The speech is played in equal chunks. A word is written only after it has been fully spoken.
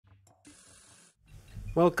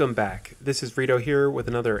Welcome back. This is Ritto here with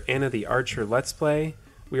another Anna the Archer Let's Play.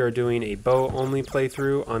 We are doing a bow-only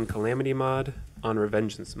playthrough on Calamity Mod on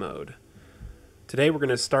Revengeance mode. Today we're going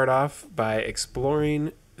to start off by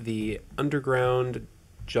exploring the underground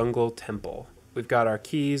jungle temple. We've got our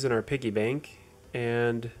keys and our piggy bank,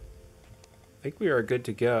 and I think we are good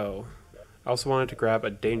to go. I also wanted to grab a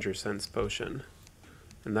danger sense potion,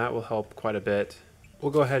 and that will help quite a bit.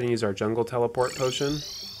 We'll go ahead and use our jungle teleport potion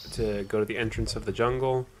to go to the entrance of the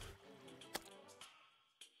jungle.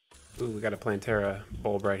 Ooh, we got a Plantera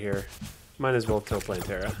bulb right here. Might as well kill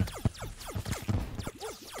Plantera.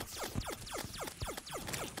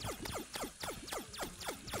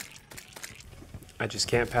 I just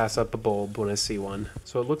can't pass up a bulb when I see one.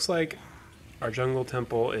 So it looks like our jungle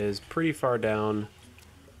temple is pretty far down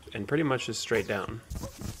and pretty much just straight down.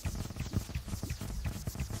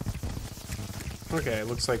 Okay, it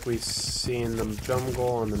looks like we've seen the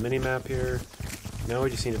jungle on the mini-map here. Now we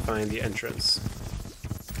just need to find the entrance.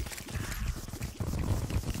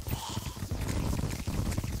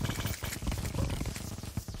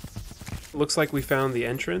 Looks like we found the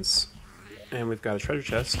entrance, and we've got a treasure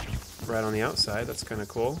chest right on the outside. That's kind of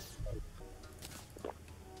cool.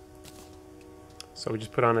 So we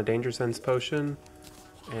just put on a danger sense potion,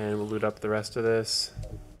 and we'll loot up the rest of this.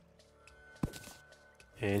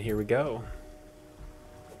 And here we go.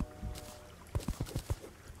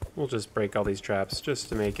 We'll just break all these traps just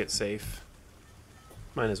to make it safe.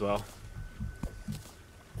 Might as well.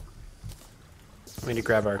 We need to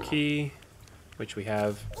grab our key, which we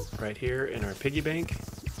have right here in our piggy bank.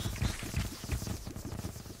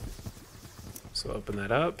 So open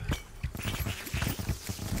that up.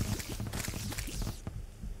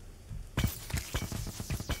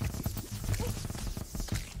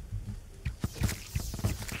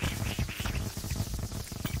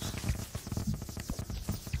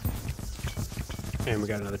 And we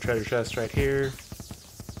got another treasure chest right here.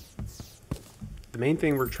 The main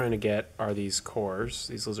thing we're trying to get are these cores,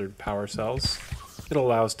 these Lihzahrd Power Cells. It'll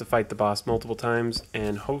allow us to fight the boss multiple times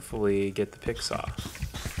and hopefully get the pick saw.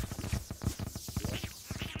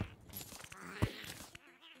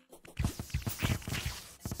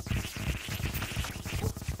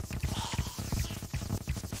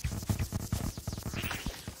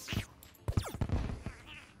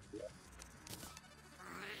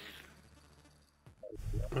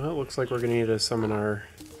 Well, it looks like we're going to need to summon our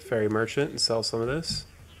fairy merchant and sell some of this.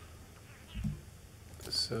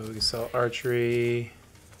 So we can sell archery,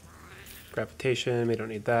 gravitation, we don't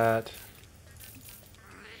need that.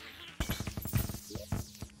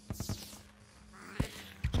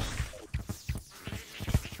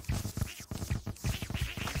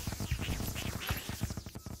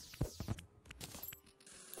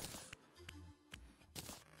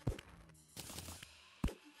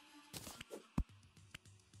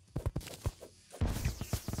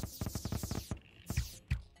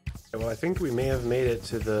 Well, I think we may have made it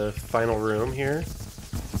to the final room here.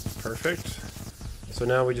 Perfect. So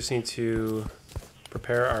now we just need to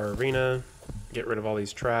prepare our arena, get rid of all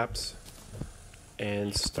these traps,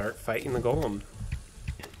 and start fighting the golem.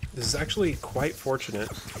 This is actually quite fortunate.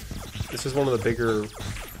 This is one of the bigger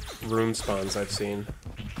room spawns I've seen.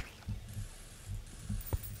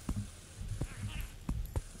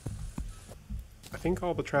 I think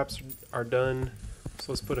all the traps are done,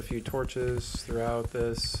 so let's put a few torches throughout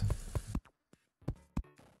this.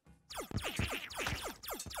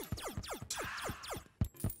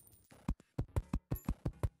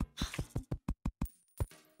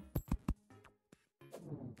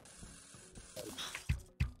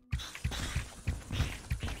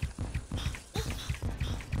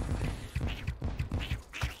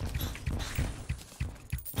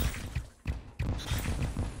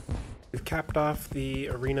 We've capped off the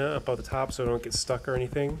arena up at the top so it don't get stuck or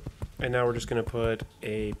anything. And now we're just going to put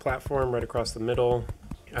a platform right across the middle.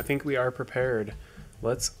 I think we are prepared.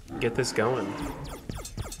 Let's get this going.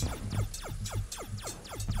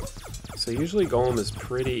 So usually Golem is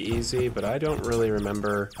pretty easy, but I don't really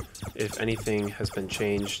remember if anything has been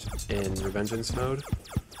changed in Revengeance mode.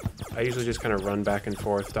 I usually just kind of run back and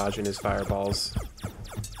forth dodging his fireballs,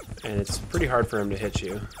 and it's pretty hard for him to hit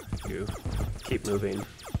you if you keep moving.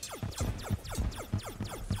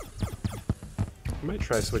 I might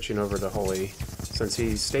try switching over to Holy. Since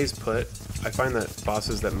he stays put, I find that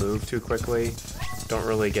bosses that move too quickly don't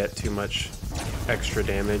really get too much extra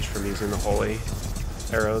damage from using the Holy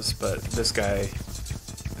arrows, but this guy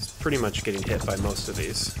is pretty much getting hit by most of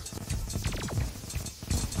these.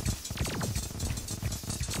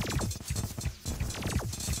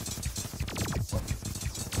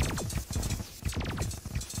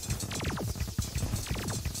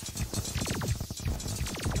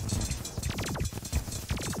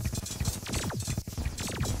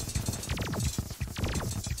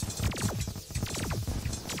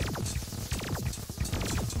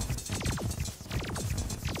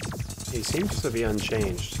 He seems to be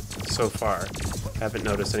unchanged so far. Haven't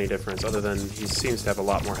noticed any difference other than he seems to have a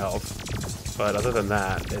lot more health. But other than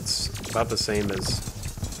that, it's about the same as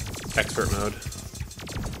expert mode.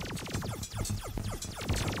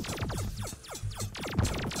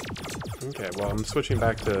 Okay, well, I'm switching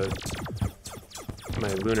back to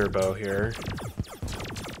my lunar bow here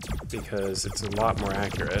because it's a lot more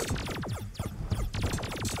accurate.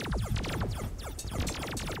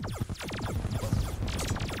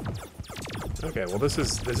 Okay, well this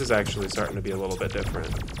is actually starting to be a little bit different.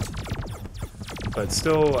 But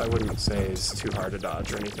still, I wouldn't say it's too hard to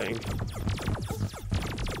dodge or anything.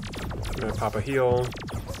 I'm gonna pop a heal.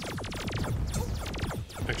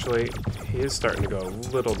 Actually, he is starting to go a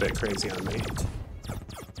little bit crazy on me.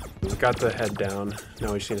 We've got the head down.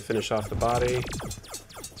 Now we just need to finish off the body.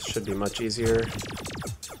 Should be much easier.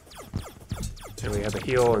 And we have a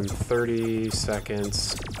heal in 30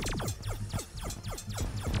 seconds.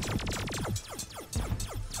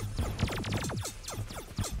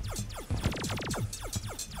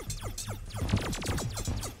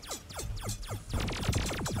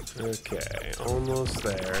 Okay, almost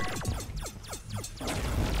there.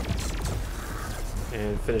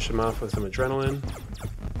 And finish him off with some adrenaline.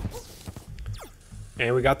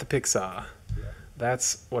 And we got the Pixar.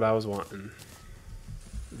 That's what I was wanting.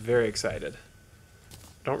 Very excited.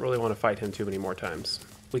 Don't really want to fight him too many more times.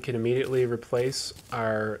 We can immediately replace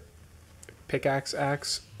our pickaxe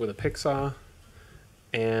axe with a Pixar.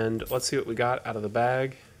 And let's see what we got out of the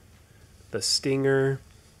bag. The Stinger,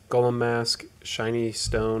 Golem Mask, Shiny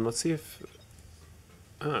Stone. Let's see if...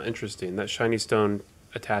 Ah, interesting. That Shiny Stone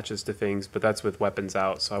attaches to things, but that's with weapons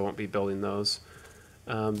out, so I won't be building those.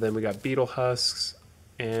 Then we got Beetle Husks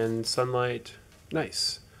and Sunlight.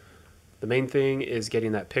 Nice. The main thing is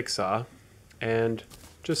getting that Pixar. And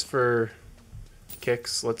just for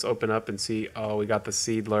kicks, let's open up and see. Oh, we got the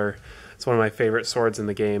Seedler. It's one of my favorite swords in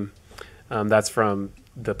the game. That's from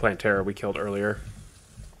the Plantera we killed earlier.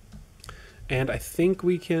 And I think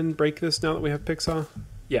we can break this now that we have Pixar.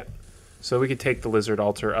 Yeah. So we could take the Lihzahrd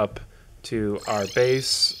Altar up to our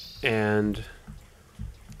base and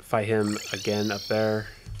fight him again up there.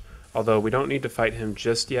 Although we don't need to fight him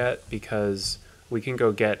just yet because we can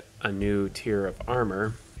go get a new tier of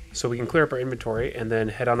armor. So we can clear up our inventory and then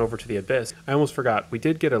head on over to the Abyss. I almost forgot, we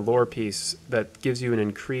did get a lore piece that gives you an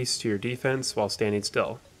increase to your defense while standing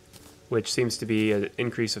still, which seems to be an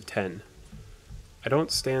increase of 10. I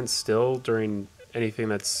don't stand still during anything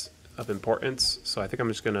that's of importance, so I think I'm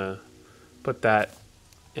just gonna put that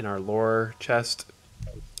in our lore chest,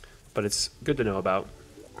 but it's good to know about.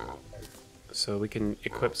 So we can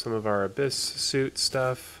equip some of our Abyss suit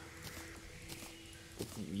stuff.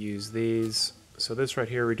 Use these. So this right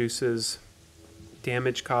here reduces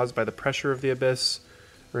damage caused by the pressure of the Abyss,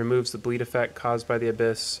 removes the bleed effect caused by the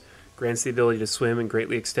Abyss, grants the ability to swim and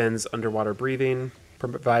greatly extends underwater breathing,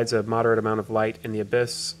 provides a moderate amount of light in the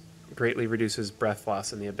Abyss, greatly reduces breath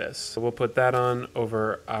loss in the Abyss. So we'll put that on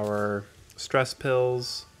over our stress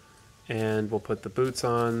pills, and we'll put the boots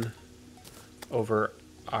on over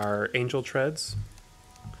our angel treads.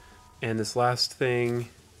 And this last thing,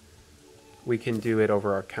 we can do it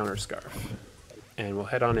over our counter scarf. And we'll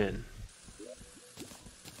head on in.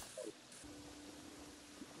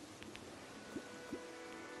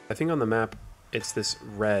 I think on the map, it's this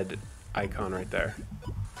red icon right there.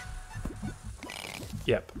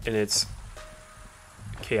 Yep, and it's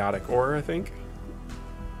chaotic ore, I think.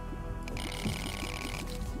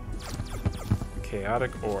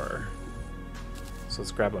 Chaotic ore. So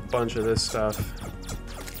let's grab a bunch of this stuff.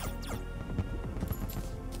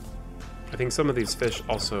 I think some of these fish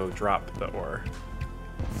also drop the ore.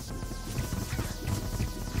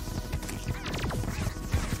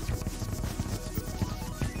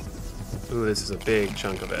 Ooh, this is a big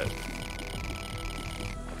chunk of it.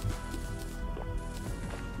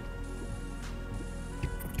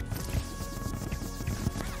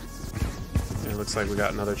 And it looks like we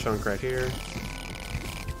got another chunk right here.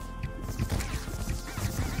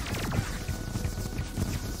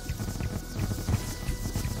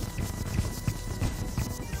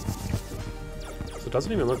 It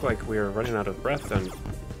doesn't even look like we're running out of breath on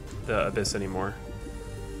the Abyss anymore.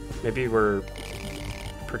 Maybe we're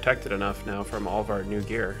protected enough now from all of our new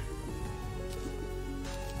gear.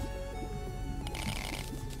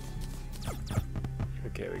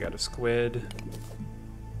 Okay, we got a squid.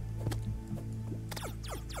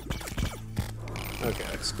 Okay,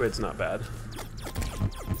 squid's not bad.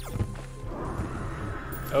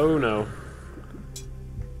 Oh no.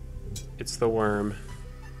 It's the worm.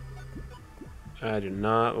 I do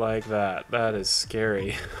not like that. That is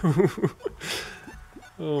scary.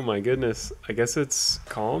 Oh my goodness. I guess it's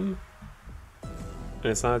calm?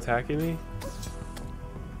 And it's not attacking me?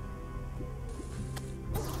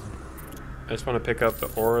 I just want to pick up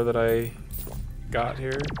the ore that I got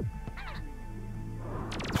here.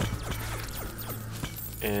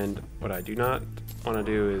 And what I do not want to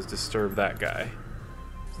do is disturb that guy.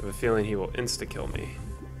 So I have a feeling he will insta-kill me.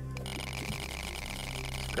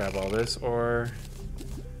 Grab all this ore.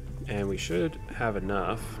 And we should have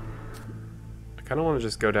enough. I kind of want to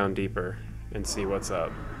just go down deeper and see what's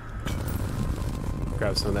up.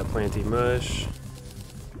 Grab some of that planty mush.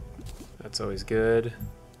 That's always good.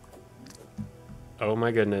 Oh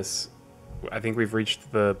my goodness. I think we've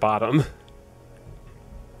reached the bottom.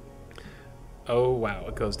 Oh wow,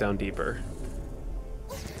 it goes down deeper.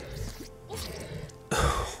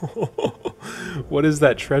 What is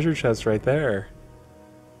that treasure chest right there?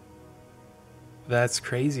 That's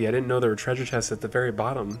crazy. I didn't know there were treasure chests at the very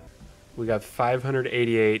bottom. We got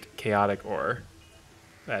 588 chaotic ore.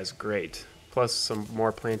 That's great. Plus some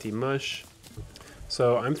more planty mush.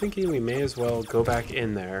 So I'm thinking we may as well go back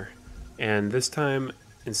in there. And this time,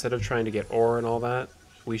 instead of trying to get ore and all that,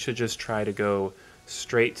 we should just try to go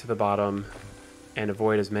straight to the bottom and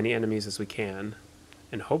avoid as many enemies as we can.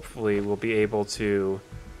 And hopefully we'll be able to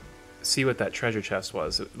see what that treasure chest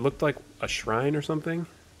was. It looked like a shrine or something.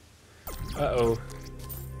 Uh-oh.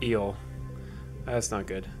 Eel. That's not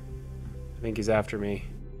good. I think he's after me.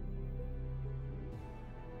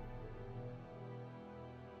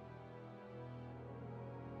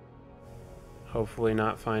 Hopefully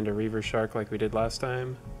not find a Reaver shark like we did last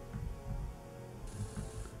time.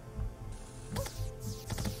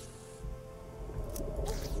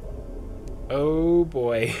 Oh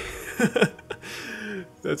boy.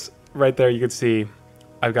 That's right there. You can see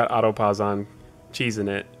I've got auto pause on, cheesing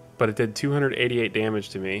it, but it did 288 damage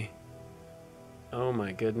to me. Oh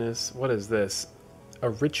my goodness. What is this? A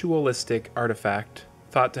ritualistic artifact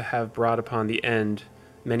thought to have brought upon the end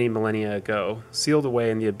many millennia ago, sealed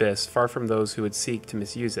away in the abyss, far from those who would seek to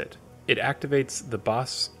misuse it. It activates the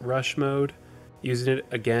boss rush mode. Using it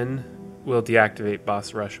again will deactivate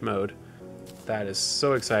boss rush mode. That is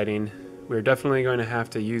so exciting. We're definitely going to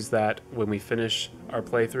have to use that when we finish our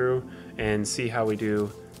playthrough and see how we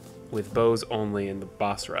do with bows only in the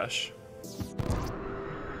boss rush.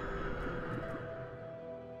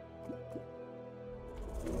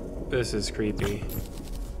 This is creepy.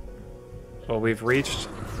 Well, we've reached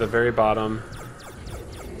the very bottom,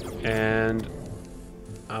 and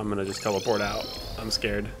I'm gonna just teleport out. I'm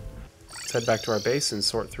scared. Let's head back to our base and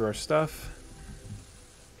sort through our stuff.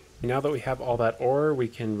 Now that we have all that ore, we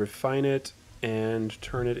can refine it and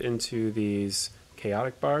turn it into these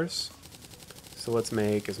chaotic bars. So let's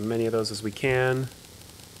make as many of those as we can.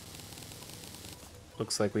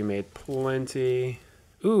 Looks like we made plenty.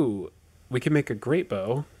 Ooh, we can make a great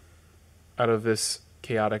bow out of this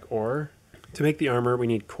chaotic ore. To make the armor, we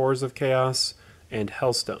need cores of chaos and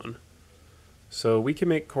hellstone. So we can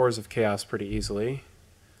make cores of chaos pretty easily.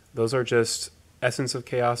 Those are just essence of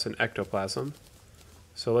chaos and ectoplasm.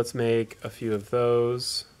 So let's make a few of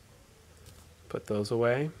those. Put those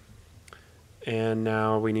away. And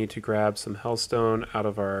now we need to grab some hellstone out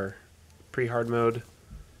of our pre-hard mode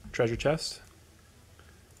treasure chest.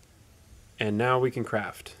 And now we can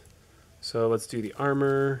craft. So let's do the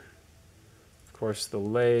armor, of course the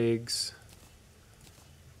legs,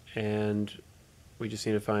 and we just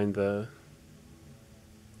need to find the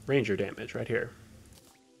ranger damage right here.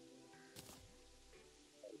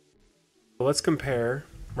 So let's compare.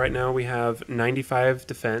 Right now we have 95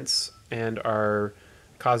 defense and our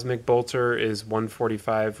cosmic bolter is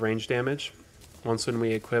 145 range damage. Once when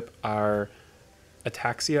we equip our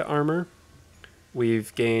ataxia armor,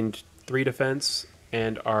 we've gained 3 defense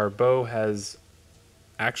and our bow has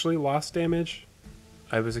actually lost damage.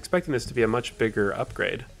 I was expecting this to be a much bigger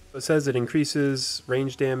upgrade. It says it increases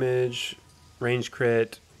range damage, range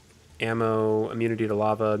crit, ammo, immunity to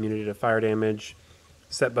lava, immunity to fire damage,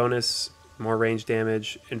 set bonus, more range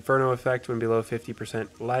damage, inferno effect when below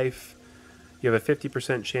 50% life. You have a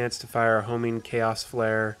 50% chance to fire a homing chaos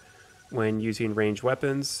flare when using ranged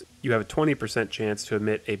weapons. You have a 20% chance to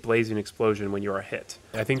emit a blazing explosion when you are hit.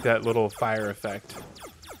 I think that little fire effect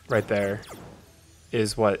right there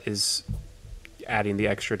is what is adding the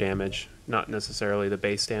extra damage, not necessarily the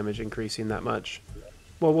base damage increasing that much.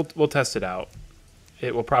 Well, we'll test it out.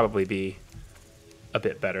 It will probably be a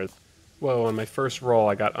bit better. Whoa, on my first roll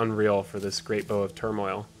I got Unreal for this Great Bow of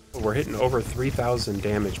Turmoil. We're hitting over 3,000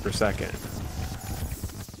 damage per second.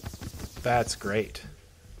 That's great.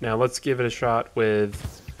 Now let's give it a shot with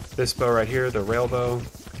this bow right here, the Railbow.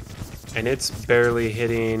 And it's barely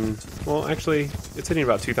hitting, well actually, it's hitting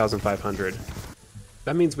about 2,500.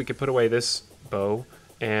 That means we could put away this bow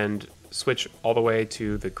and switch all the way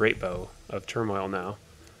to the Great Bow of Turmoil now.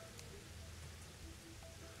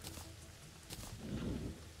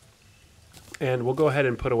 And we'll go ahead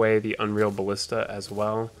and put away the Unreal Ballista as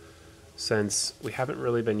well, since we haven't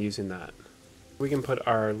really been using that. We can put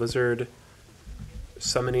our Lihzahrd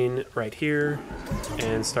summoning right here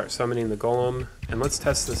and start summoning the Golem. And let's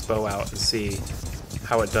test this bow out and see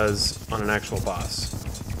how it does on an actual boss.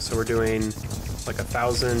 So we're doing like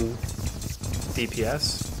 1,000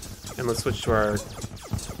 DPS, and let's switch to our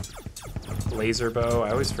laser bow.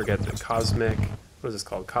 I always forget the Cosmic, what is this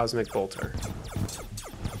called? Cosmic Bolter.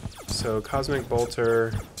 So Cosmic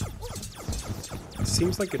Bolter, it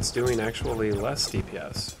seems like it's doing actually less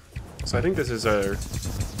DPS. So I think this is a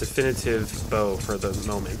definitive bow for the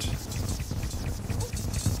moment.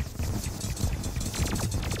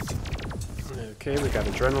 Okay, we got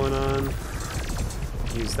Adrenaline on.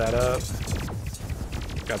 Use that up.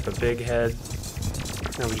 Got the big head.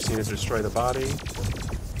 Now we just need to destroy the body.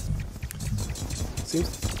 Seems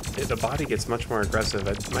the body gets much more aggressive.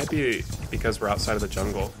 It might be because we're outside of the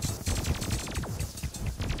jungle.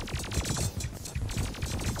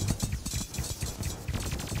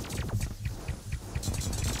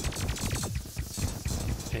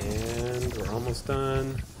 And we're almost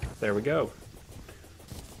done. There we go.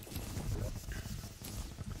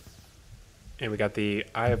 And we got the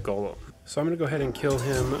Eye of Golem. So I'm going to go ahead and kill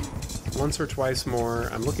him once or twice more.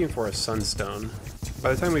 I'm looking for a Sunstone.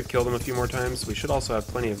 By the time we've killed him a few more times, we should also have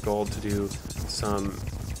plenty of gold to do some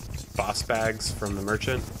boss bags from the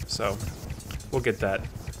merchant. So we'll get that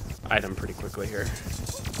item pretty quickly here.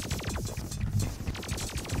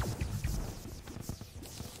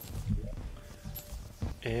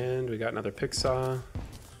 And we got another Picksaw,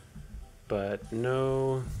 but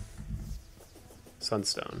no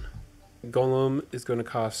Sunstone. Golem is going to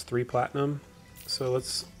cost 3 platinum, so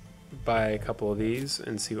let's buy a couple of these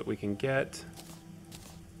and see what we can get.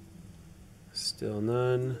 Still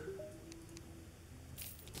none.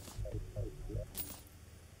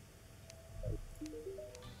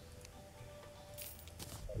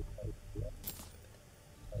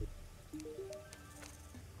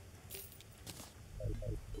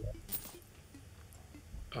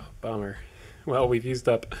 Oh, bummer. Well, we've used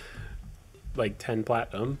up like 10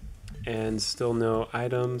 platinum and still no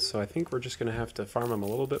items, so I think we're just going to have to farm them a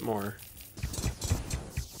little bit more.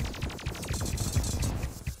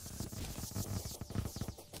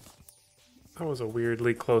 That was a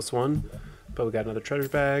weirdly close one, but we got another treasure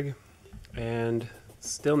bag, and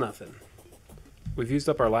still nothing. We've used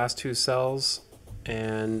up our last 2 cells,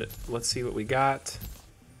 and let's see what we got.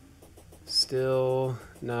 Still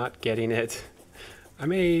not getting it. I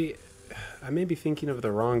may be thinking of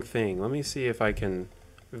the wrong thing. Let me see if I can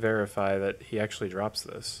verify that he actually drops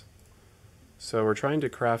this. So we're trying to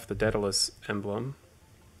craft the Daedalus emblem,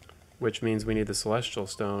 which means we need the Celestial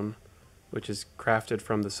Stone, which is crafted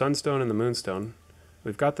from the Sunstone and the Moonstone.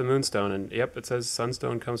 We've got the Moonstone, and yep, it says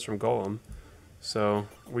Sunstone comes from Golem, so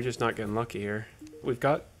we're just not getting lucky here. We've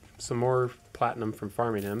got some more platinum from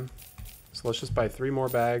farming him, so let's just buy 3 more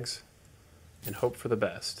bags and hope for the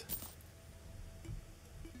best.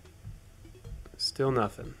 Still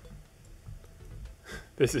nothing.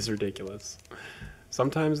 This is ridiculous.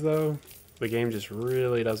 Sometimes, though, the game just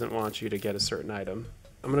really doesn't want you to get a certain item.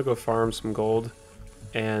 I'm gonna go farm some gold,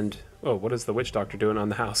 and oh, what is the witch doctor doing on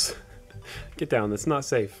the house? Get down, that's not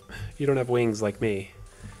safe. You don't have wings like me.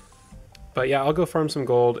 But yeah, I'll go farm some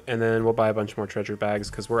gold, and then we'll buy a bunch more treasure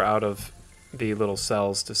bags, because we're out of the little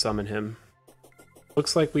cells to summon him.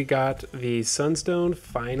 Looks like we got the Sunstone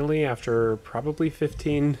finally after probably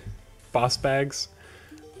 15 boss bags.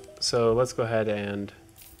 So let's go ahead and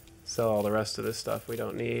sell all the rest of this stuff we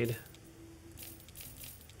don't need.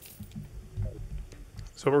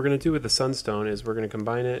 So what we're going to do with the Sunstone is we're going to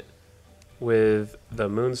combine it with the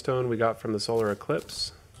Moonstone we got from the Solar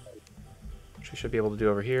Eclipse, which we should be able to do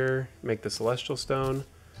over here, make the Celestial Stone,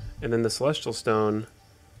 and then the Celestial Stone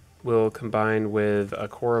will combine with a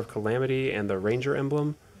Core of Calamity and the Ranger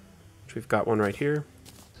emblem, which we've got one right here,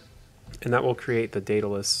 and that will create the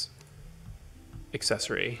Daedalus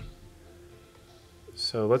accessory.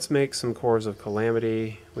 So let's make some Cores of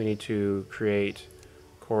Calamity. We need to create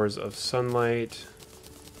Cores of Sunlight,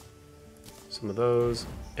 some of those,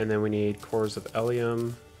 and then we need Cores of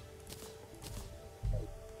Ellium,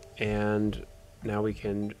 and now we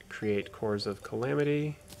can create Cores of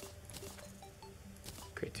Calamity,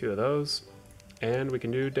 create 2 of those, and we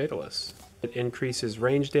can do Daedalus. It increases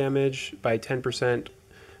range damage by 10%,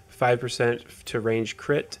 5% to range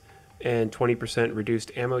crit, and 20%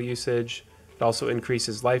 reduced ammo usage. It also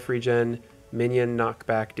increases life regen, minion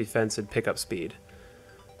knockback, defense, and pickup speed.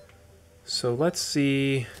 So let's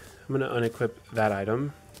see. I'm I'm going to unequip that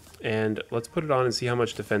item, and let's put it on and see how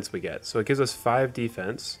much defense we get. So it gives us 5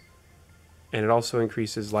 defense, and it also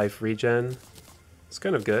increases life regen. It's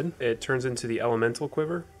kind of good. It turns into the elemental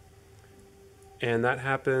quiver, and that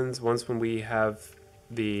happens once when we have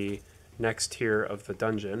the next tier of the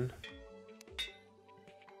dungeon.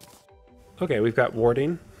 Okay, we've got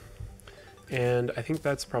warding, and I think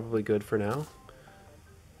that's probably good for now.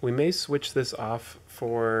 We may switch this off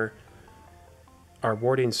for our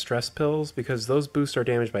warding stress pills, because those boost our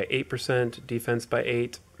damage by 8%, defense by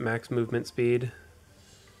 8, max movement speed.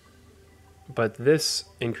 But this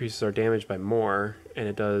increases our damage by more, and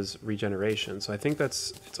it does regeneration. So I think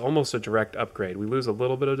it's almost a direct upgrade. We lose a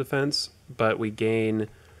little bit of defense, but we gain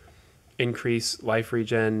increase life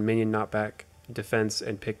regen, minion knockback, defense,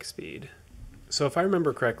 and pick speed. So if I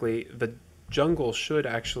remember correctly, the jungle should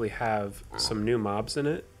actually have some new mobs in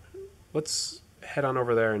it. Let's head on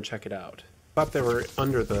over there and check it out. I thought they were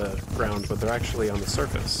under the ground, but they're actually on the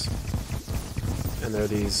surface. And they're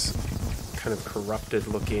these kind of corrupted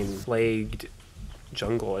looking, plagued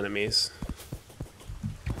jungle enemies.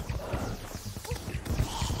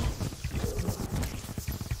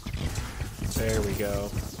 There we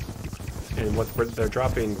go. And they're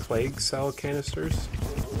dropping plague cell canisters.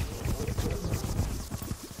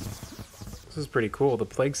 This is pretty cool. The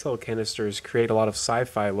plague cell canisters create a lot of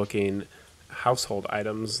sci-fi looking household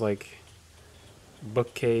items, like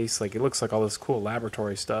bookcase, like it looks like all this cool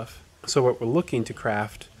laboratory stuff. So what we're looking to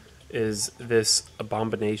craft is this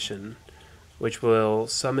abomination, which will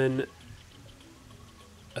summon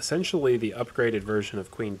essentially the upgraded version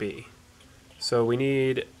of Queen Bee. So we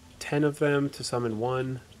need 10 of them to summon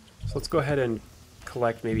one. So let's go ahead and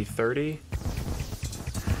collect maybe 30.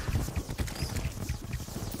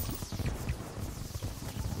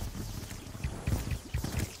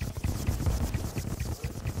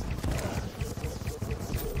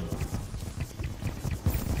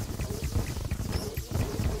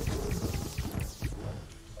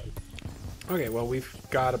 Okay, well, we've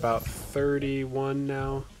got about 31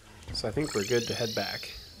 now, so I think we're good to head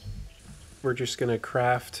back. We're just going to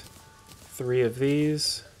craft 3 of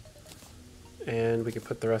these, and we can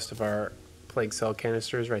put the rest of our plague cell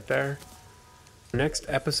canisters right there. Next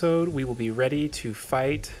episode, we will be ready to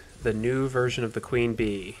fight the new version of the Queen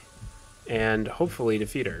Bee, and hopefully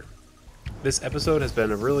defeat her. This episode has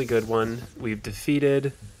been a really good one. We've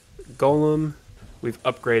defeated Golem. We've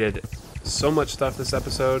upgraded so much stuff this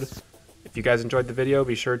episode. If you guys enjoyed the video,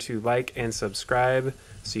 be sure to like and subscribe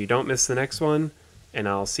so you don't miss the next one, and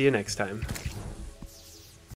I'll see you next time.